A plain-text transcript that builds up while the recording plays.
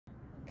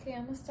Okay,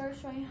 I'm gonna start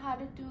showing how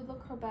to do the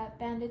cravat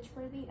bandage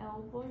for the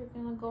elbow. You're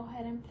gonna go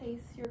ahead and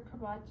place your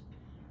cravat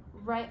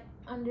right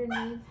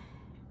underneath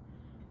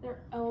their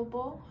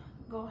elbow.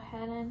 Go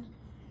ahead and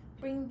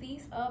bring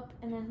these up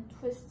and then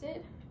twist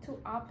it to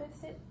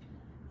opposite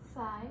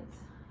sides.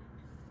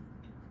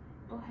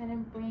 Go ahead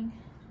and bring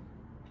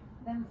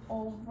them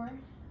over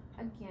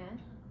again.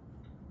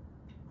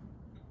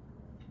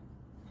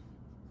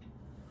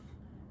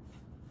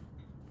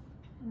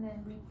 And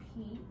then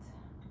repeat.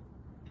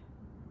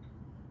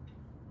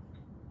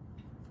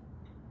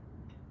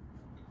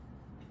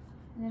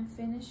 And then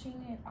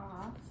finishing it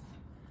off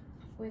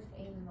with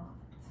a knot.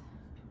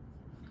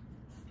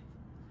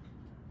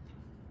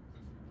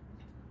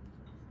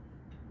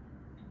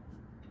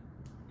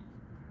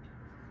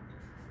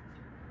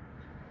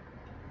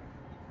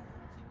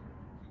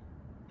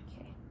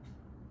 Okay.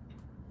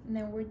 And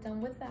then we're done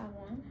with that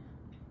one.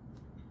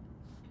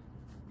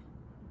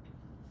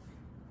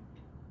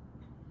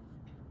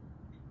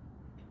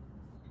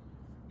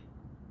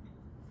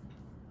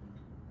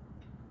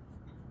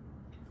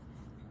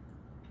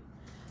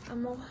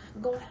 I'm gonna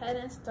go ahead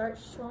and start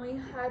showing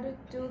how to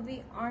do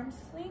the arm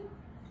sling.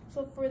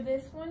 So for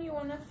this one, you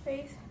wanna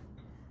face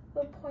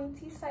the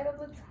pointy side of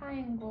the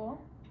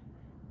triangle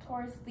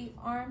towards the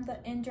arm,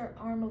 the injured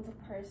arm of the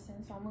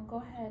person. So I'm gonna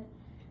go ahead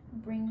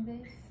and bring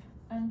this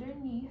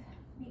underneath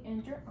the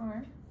injured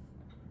arm,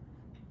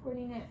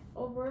 putting it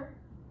over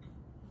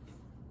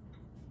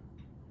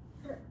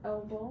her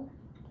elbow,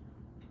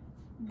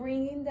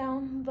 bringing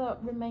down the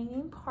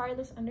remaining part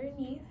that's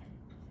underneath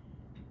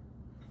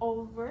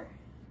over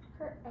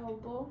her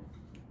elbow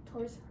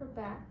towards her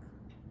back,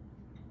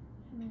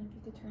 and then if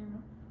you could turn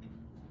up,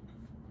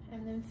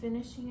 and then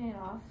finishing it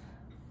off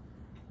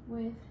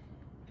with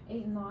a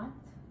knot.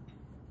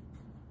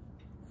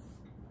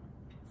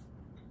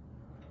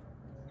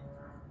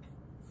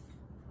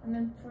 And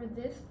then for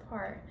this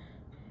part,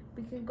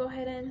 we can go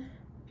ahead and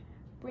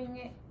bring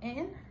it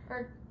in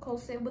or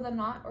close it with a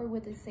knot or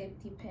with a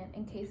safety pin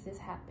in case this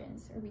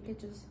happens, or we could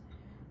just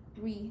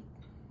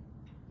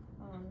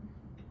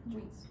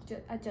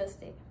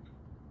adjust it.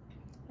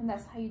 And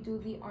that's how you do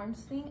the arm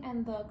sling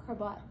and the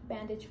cravat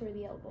bandage for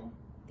the elbow.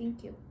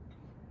 Thank you.